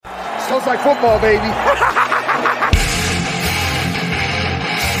Sounds like football, baby.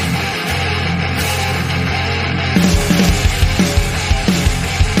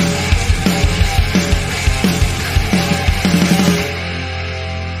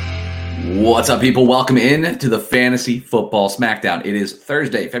 What's up, people? Welcome in to the Fantasy Football Smackdown. It is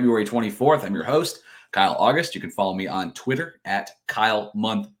Thursday, February 24th. I'm your host, Kyle August. You can follow me on Twitter at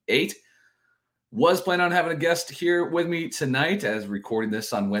KyleMonth8. Was planning on having a guest here with me tonight as recording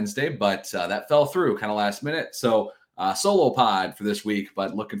this on Wednesday, but that fell through kind of last minute. So solo pod for this week,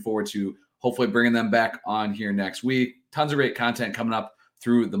 but looking forward to hopefully bringing them back on here next week. Tons of great content coming up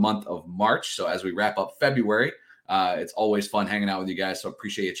through the month of March. So as we wrap up February, it's always fun hanging out with you guys, so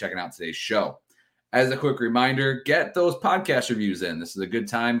appreciate you checking out today's show. As a quick reminder, get those podcast reviews in. This is a good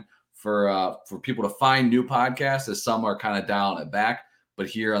time for people to find new podcasts, as some are kind of down and back. But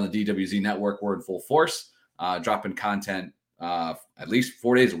here on the DWZ network, we're in full force, dropping content at least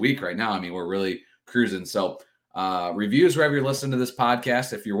 4 days a week right now. I mean, we're really cruising. So reviews wherever you're listening to this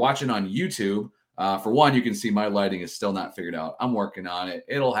podcast. If you're watching on YouTube, for one, you can see my lighting is still not figured out. I'm working on it.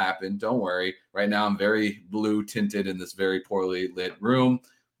 It'll happen. Don't worry. Right now, I'm very blue tinted in this very poorly lit room.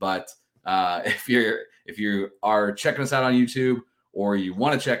 But if you are checking us out on YouTube, or you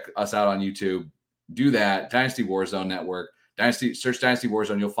want to check us out on YouTube, do that. Dynasty Warzone Network. Search Dynasty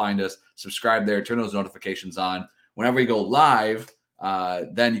Warzone. You'll find us. Subscribe there. Turn those notifications on. Whenever we go live,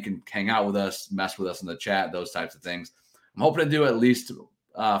 then you can hang out with us, mess with us in the chat, those types of things. I'm hoping to do at least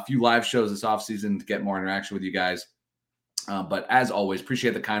a few live shows this offseason to get more interaction with you guys. But as always,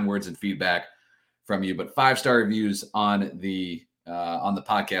 appreciate the kind words and feedback from you. But 5-star reviews on the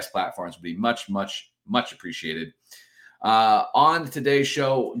podcast platforms would be much, much, much appreciated. On today's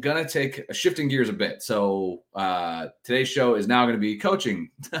show, gonna take shifting gears a bit. So today's show is now going to be coaching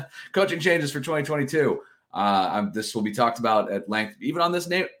changes for 2022. This will be talked about at length, even on this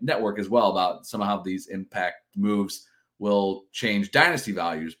network as well, about some of how these impact moves will change dynasty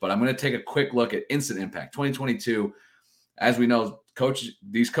values. But I'm going to take a quick look at instant impact 2022. As we know,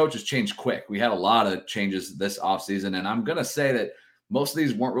 these coaches change quick. We had a lot of changes this offseason, and I'm going to say that most of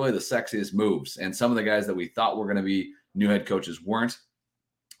these weren't really the sexiest moves. And some of the guys that we thought were going to be new head coaches weren't.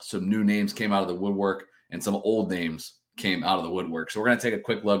 Some new names came out of the woodwork, and some old names came out of the woodwork. So we're going to take a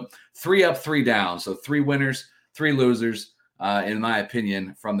quick look. 3 up, 3 down. So 3 winners, 3 losers, in my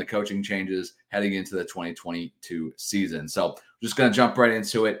opinion, from the coaching changes heading into the 2022 season. So I'm just going to jump right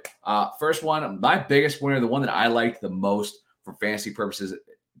into it. First one, my biggest winner, the one that I liked the most for fantasy purposes,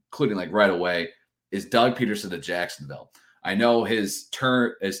 including like right away, is Doug Peterson to Jacksonville. I know his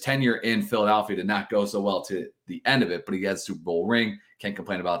tenure in Philadelphia did not go so well to the end of it, but he had a Super Bowl ring. Can't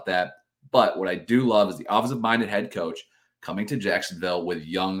complain about that. But what I do love is the offensive-minded head coach coming to Jacksonville with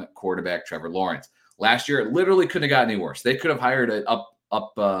young quarterback Trevor Lawrence. Last year, it literally couldn't have gotten any worse. They could have hired an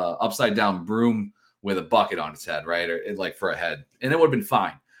upside-down broom with a bucket on its head, right, or like for a head, and it would have been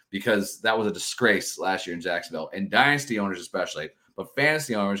fine because that was a disgrace last year in Jacksonville. And dynasty owners especially, but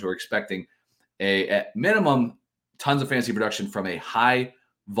fantasy owners who are expecting at minimum tons of fantasy production from a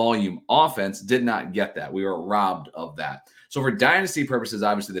high-volume offense did not get that. We were robbed of that. So for dynasty purposes,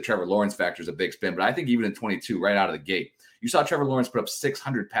 obviously the Trevor Lawrence factor is a big spin, but I think even in 22, right out of the gate, you saw Trevor Lawrence put up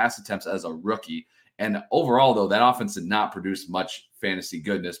 600 pass attempts as a rookie. And overall, though, that offense did not produce much fantasy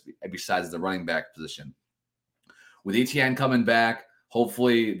goodness besides the running back position. With ETN coming back,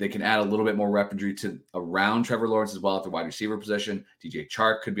 hopefully they can add a little bit more weaponry to around Trevor Lawrence as well at the wide receiver position. DJ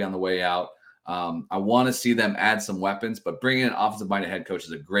Chark could be on the way out. I want to see them add some weapons, but bringing in an offensive-minded head coach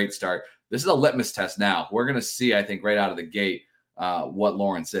is a great start. This is a litmus test now. We're going to see, I think, right out of the gate what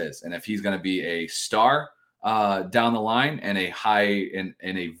Lawrence is, and if he's going to be a star down the line and a high and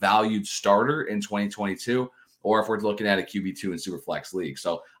a valued starter in 2022, or if we're looking at a QB2 in Superflex League.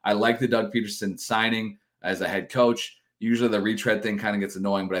 So I like the Doug Peterson signing as a head coach. Usually the retread thing kind of gets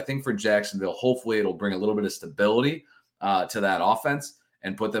annoying, but I think for Jacksonville, hopefully it'll bring a little bit of stability to that offense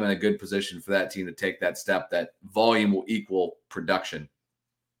and put them in a good position for that team to take that step, that volume will equal production.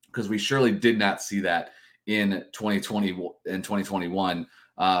 Because we surely did not see that in 2020 and 2021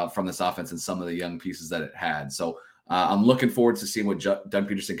 from this offense and some of the young pieces that it had. So I'm looking forward to seeing what Doug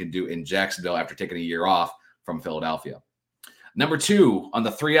Peterson can do in Jacksonville after taking a year off from Philadelphia. Number 2 on the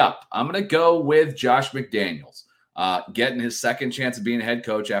 3 up, I'm going to go with Josh McDaniels. Getting his second chance of being a head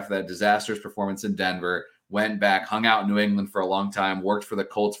coach after that disastrous performance in Denver. Went back, hung out in New England for a long time, worked for the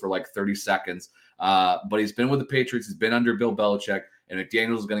Colts for like 30 seconds. But he's been with the Patriots. He's been under Bill Belichick. And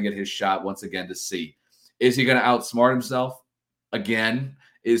McDaniels is going to get his shot once again to see. Is he going to outsmart himself again?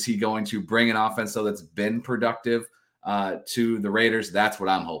 Is he going to bring an offense, though, that's been productive to the Raiders? That's what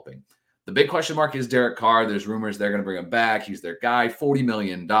I'm hoping. The big question mark is Derek Carr. There's rumors they're going to bring him back. He's their guy, $40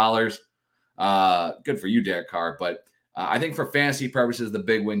 million. Good for you, Derek Carr. But I think for fantasy purposes, the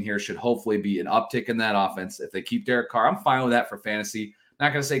big win here should hopefully be an uptick in that offense. If they keep Derek Carr, I'm fine with that for fantasy.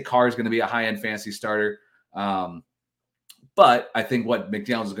 Not going to say Carr is going to be a high-end fantasy starter. But I think what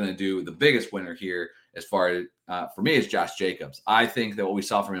McDaniels is going to do, the biggest winner here, as far as for me, is Josh Jacobs. I think that what we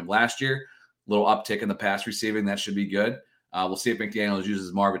saw from him last year, a little uptick in the pass receiving, that should be good. We'll see if McDaniels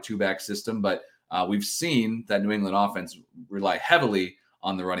uses more of a two-back system, but we've seen that New England offense rely heavily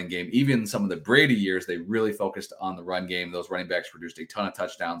on the running game. Even some of the Brady years, they really focused on the run game. Those running backs produced a ton of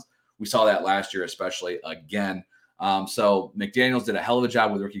touchdowns. We saw that last year, especially again. So McDaniels did a hell of a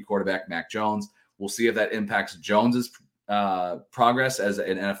job with rookie quarterback Mac Jones. We'll see if that impacts Jones's progress as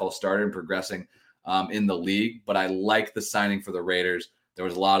an NFL starter and progressing in the league. But I like the signing for the Raiders. There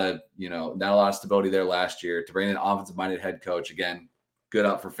was a lot of, not a lot of stability there last year. To bring in an offensive-minded head coach, again, good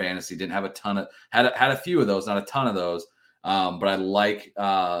up for fantasy. Didn't have a ton of, had a few of those, not a ton of those. But I like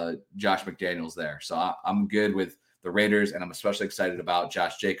Josh McDaniels there. So I'm good with the Raiders, and I'm especially excited about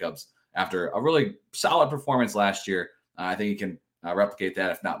Josh Jacobs after a really solid performance last year. I think he can replicate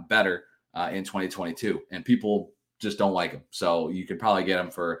that, if not better, in 2022. And people just don't like him. So you could probably get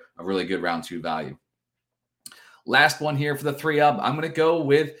him for a really good round 2 value. Last one here for the 3-up. I'm going to go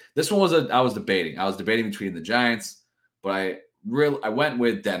with this one. I was debating between the Giants, but I went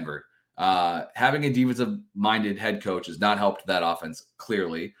with Denver. Having a defensive-minded head coach has not helped that offense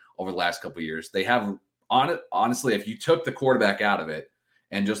clearly over the last couple of years. They have, honestly, if you took the quarterback out of it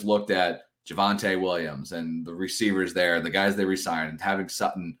and just looked at Javonte Williams and the receivers there, the guys they re-signed, and having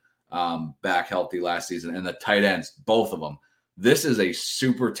Sutton back healthy last season, and the tight ends, both of them, this is a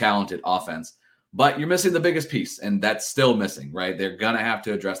super talented offense. But you're missing the biggest piece, and that's still missing, right? They're going to have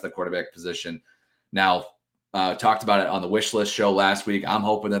to address the quarterback position. Now, talked about it on the wish list show last week. I'm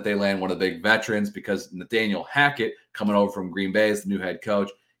hoping that they land one of the big veterans, because Nathaniel Hackett, coming over from Green Bay as the new head coach,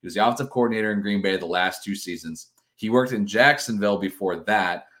 he was the offensive coordinator in Green Bay the last 2 seasons. He worked in Jacksonville before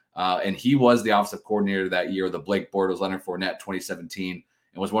that, and he was the offensive coordinator that year, the Blake Bortles, Leonard Fournette 2017,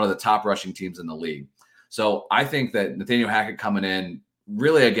 and was one of the top rushing teams in the league. So I think that Nathaniel Hackett coming in,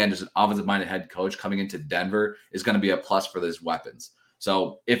 really, again, just an offensive-minded head coach coming into Denver, is going to be a plus for these weapons.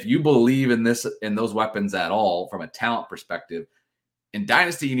 So if you believe in those weapons at all from a talent perspective, in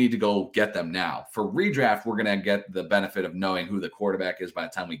Dynasty, you need to go get them now. For redraft, we're going to get the benefit of knowing who the quarterback is by the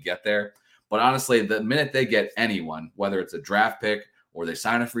time we get there. But honestly, the minute they get anyone, whether it's a draft pick or they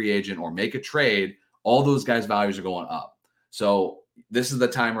sign a free agent or make a trade, all those guys' values are going up. So this is the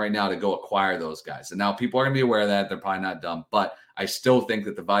time right now to go acquire those guys. And now people are going to be aware of that. They're probably not dumb, but I still think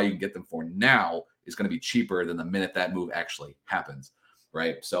that the value you can get them for now is going to be cheaper than the minute that move actually happens,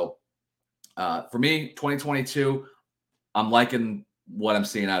 right? So for me, 2022, I'm liking what I'm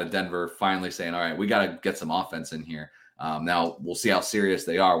seeing out of Denver, finally saying, all right, we got to get some offense in here. Now, we'll see how serious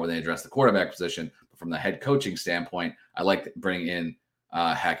they are when they address the quarterback position. But from the head coaching standpoint, I like bringing in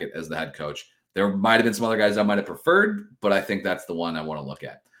Hackett as the head coach. There might have been some other guys I might have preferred, but I think that's the one I want to look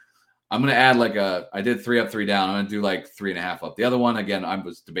at. I'm going to add I did 3 up, 3 down. I'm going to do 3.5 up. The other one, again, I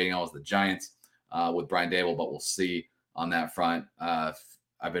was debating on was the Giants with Brian Dable, but we'll see on that front.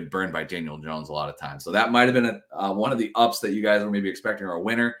 I've been burned by Daniel Jones a lot of times. So that might have been one of the ups that you guys were maybe expecting, or a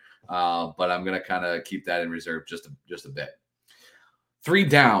winner. But I'm going to kind of keep that in reserve just a bit. 3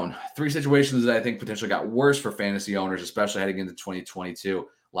 down, 3 situations that I think potentially got worse for fantasy owners, especially heading into 2022.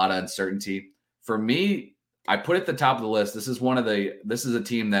 A lot of uncertainty. For me, I put at the top of the list. This is a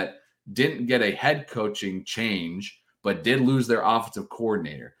team that didn't get a head coaching change, but did lose their offensive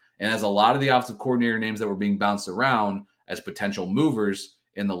coordinator. And as a lot of the offensive coordinator names that were being bounced around as potential movers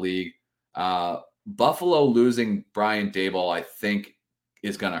in the league, Buffalo losing Brian Daboll, I think,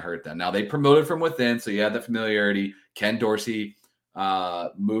 is going to hurt them. Now, they promoted from within, so you have the familiarity. Ken Dorsey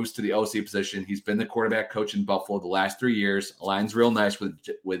moves to the OC position. He's been the quarterback coach in Buffalo the last 3 years. Aligns real nice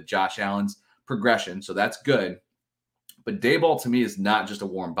with Josh Allen's progression, so that's good. But Daboll, to me, is not just a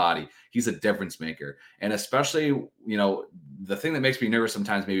warm body. He's a difference maker. And especially, the thing that makes me nervous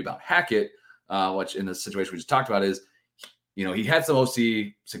sometimes maybe about Hackett, which in the situation we just talked about, is, he had some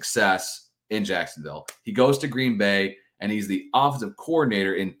OC success in Jacksonville. He goes to Green Bay, and he's the offensive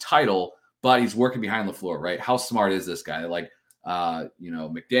coordinator in title, but he's working behind LaFleur, right? How smart is this guy?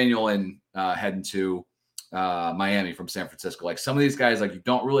 McDaniel and heading to Miami from San Francisco. Some of these guys, you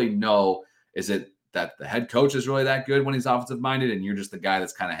don't really know, is it that the head coach is really that good when he's offensive minded and you're just the guy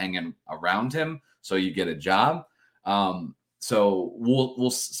that's kind of hanging around him so you get a job. So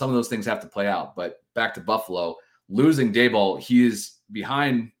we'll some of those things have to play out. But back to Buffalo, losing Daboll, he is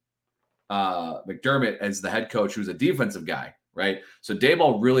behind McDermott as the head coach, who's a defensive guy, right? So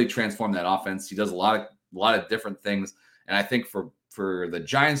Daboll really transformed that offense. He does a lot of different things, and I think for the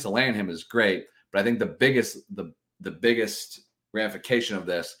Giants to land him is great. But I think the biggest ramification of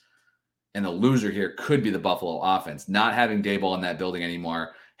this and the loser here could be the Buffalo offense. Not having Daboll in that building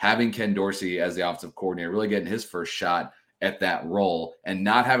anymore, having Ken Dorsey as the offensive coordinator, really getting his first shot at that role, and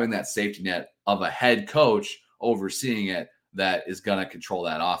not having that safety net of a head coach overseeing it that is going to control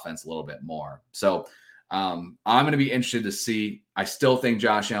that offense a little bit more. So I'm going to be interested to see. I still think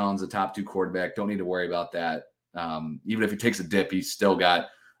Josh Allen's a top 2 quarterback. Don't need to worry about that. Even if he takes a dip, he's still got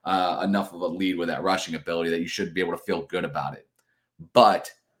enough of a lead with that rushing ability that you should be able to feel good about it. But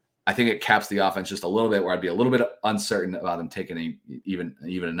I think it caps the offense just a little bit, where I'd be a little bit uncertain about them taking even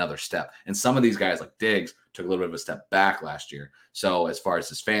another step. And some of these guys like Diggs took a little bit of a step back last year. So as far as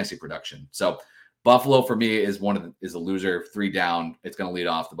his fantasy production, so Buffalo for me is a loser. 3 down. It's going to lead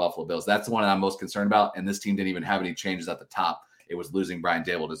off the Buffalo Bills. That's the one I'm most concerned about. And this team didn't even have any changes at the top. It was losing Brian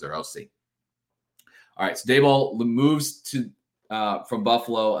Daboll as their OC. All right, so Daboll moves to from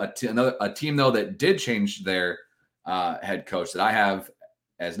Buffalo, a team though that did change their head coach that I have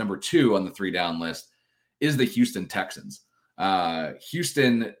as number 2 on the 3 down list is the Houston Texans.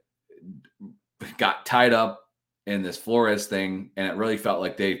 Houston got tied up in this Flores thing, and it really felt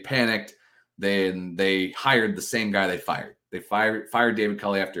like they panicked. Then they hired the same guy they fired. They fired David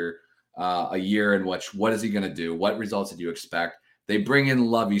Culley after a year in which, what is he going to do? What results did you expect? They bring in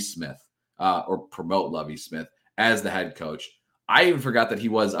Lovie Smith or promote Lovie Smith as the head coach. I even forgot that he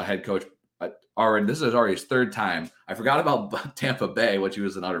was a head coach already. This is already his 3rd time. I forgot about Tampa Bay, which he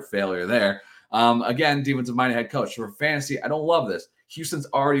was an utter failure there. Again, defensive-minded head coach. For fantasy, I don't love this. Houston's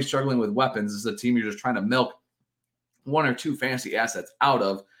already struggling with weapons. This is a team you're just trying to milk 1 or 2 fantasy assets out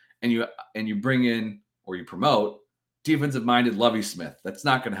of, and you bring in or you promote defensive-minded Lovie Smith. That's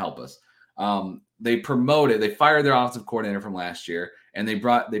not going to help us. They fired their offensive coordinator from last year, and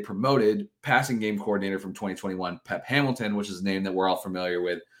they promoted passing game coordinator from 2021, Pep Hamilton, which is a name that we're all familiar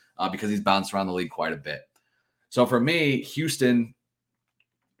with because he's bounced around the league quite a bit. So for me, Houston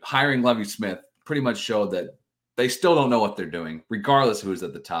hiring Lovie Smith pretty much showed that they still don't know what they're doing, regardless of who's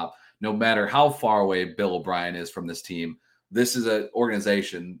at the top. No matter how far away Bill O'Brien is from this team, this is an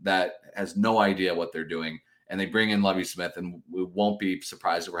organization that has no idea what they're doing. And they bring in Lovie Smith, and we won't be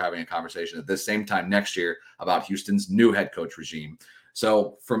surprised if we're having a conversation at the same time next year about Houston's new head coach regime.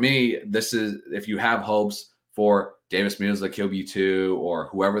 So for me, this is, if you have hopes for Davis Mills, the QB2, or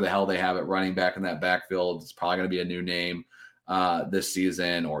whoever the hell they have at running back in that backfield, it's probably going to be a new name this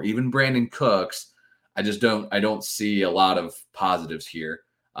season, or even Brandon Cooks. I don't see a lot of positives here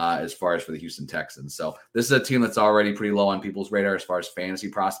as far as for the Houston Texans. So this is a team that's already pretty low on people's radar as far as fantasy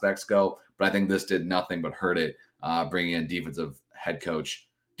prospects go, but I think this did nothing but hurt it, bringing in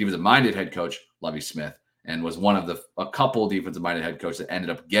defensive-minded head coach Lovie Smith, and was one of a couple defensive-minded head coaches that ended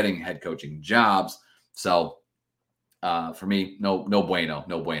up getting head coaching jobs. So for me, no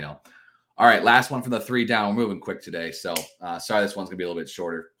bueno. All right, last one from the 3 down. We're moving quick today, so sorry this one's going to be a little bit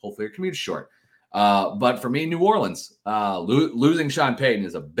shorter. Hopefully your commute's short. But for me, New Orleans, losing Sean Payton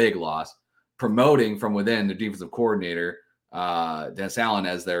is a big loss. Promoting from within the defensive coordinator, Dennis Allen,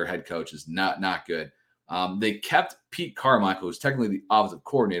 as their head coach is not good. They kept Pete Carmichael, who's technically the offensive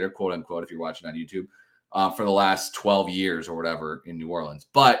coordinator, quote unquote, if you're watching on YouTube, for the last 12 years or whatever in New Orleans.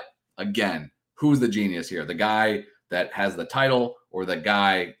 But again, who's the genius here? The guy that has the title or the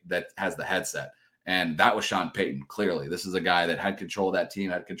guy that has the headset? And that was Sean Payton, clearly. This is a guy that had control of that team,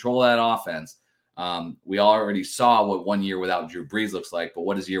 had control of that offense. We already saw what 1 year without Drew Brees looks like, but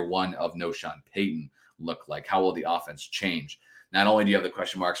what does year 1 of no Sean Payton look like? How will the offense change? Not only do you have the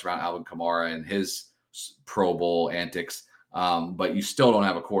question marks around Alvin Kamara and his Pro Bowl antics, but you still don't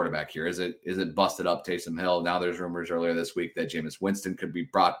have a quarterback here. Is it busted up Taysom Hill? Now there's rumors earlier this week that Jameis Winston could be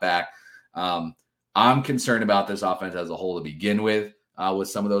brought back. I'm concerned about this offense as a whole to begin with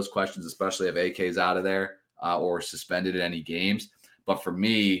some of those questions, especially if AK's out of there or suspended in any games. But for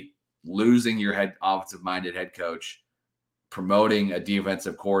me, losing your offensive-minded head coach, promoting a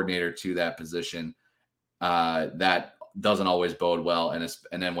defensive coordinator to that position, that doesn't always bode well.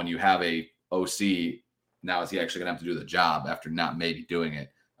 And then when you have a OC, now is he actually going to have to do the job after not maybe doing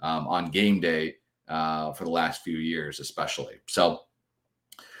it on game day for the last few years, especially. So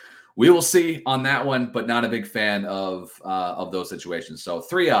we will see on that one, but not a big fan of those situations. So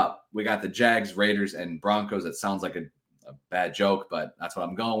 3 up, we got the Jags, Raiders, and Broncos. That sounds like a bad joke, but that's what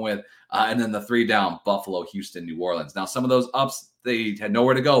I'm going with. And then the 3 down, Buffalo, Houston, New Orleans. Now, some of those ups, they had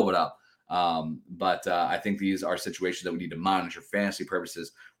nowhere to go but up. But I think these are situations that we need to monitor for fantasy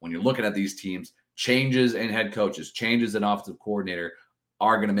purposes. When you're looking at these teams, changes in head coaches, changes in offensive coordinator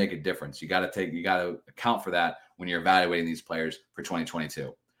are going to make a difference. You got to account for that when you're evaluating these players for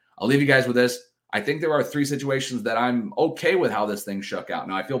 2022. I'll leave you guys with this. I think there are 3 situations that I'm okay with how this thing shook out.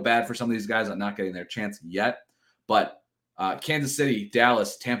 Now, I feel bad for some of these guys on not getting their chance yet, but Kansas City,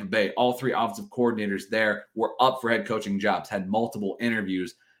 Dallas, Tampa Bay, all 3 offensive coordinators there were up for head coaching jobs, had multiple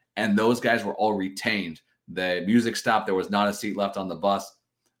interviews, and those guys were all retained. The music stopped. There was not a seat left on the bus,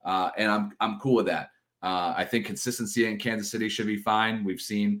 and I'm cool with that. I think consistency in Kansas City should be fine. We've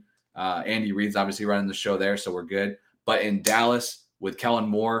seen Andy Reid's obviously running the show there, so we're good. But in Dallas with Kellen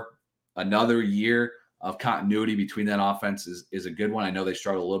Moore, another year of continuity between that offense is a good one. I know they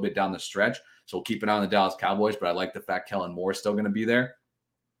struggled a little bit down the stretch, so we'll keep an eye on the Dallas Cowboys, but I like the fact Kellen Moore is still going to be there.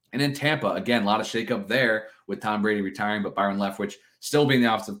 And in Tampa, again, a lot of shakeup there with Tom Brady retiring, but Byron Leftwich still being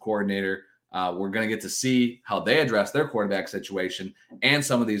the offensive coordinator. We're going to get to see how they address their quarterback situation and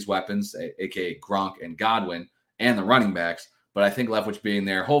some of these weapons, a.k.a. Gronk and Godwin, and the running backs. But I think Leftwich being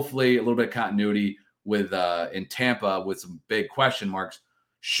there, hopefully a little bit of continuity with in Tampa with some big question marks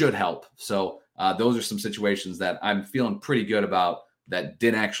should help. So those are some situations that I'm feeling pretty good about that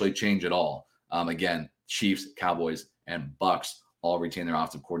didn't actually change at all. Again, Chiefs, Cowboys, and Bucks all retain their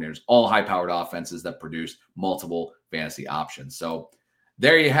offensive coordinators, all high-powered offenses that produce multiple fantasy options. So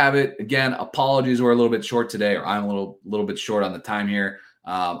there you have it. Again, apologies, we're a little bit short today, or I'm a little bit short on the time here,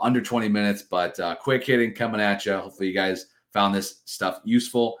 under 20 minutes, but quick hitting coming at you. Hopefully you guys found this stuff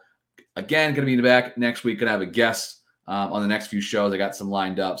useful. Again, going to be back next week. Going to have a guest on the next few shows. I got some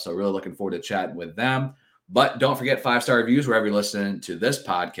lined up, so really looking forward to chatting with them. But don't forget 5-star reviews wherever you're listening to this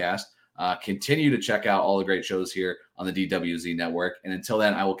podcast. Continue to check out all the great shows here on the DWZ Network. And until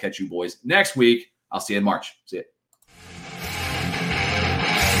then, I will catch you boys next week. I'll see you in March. See you.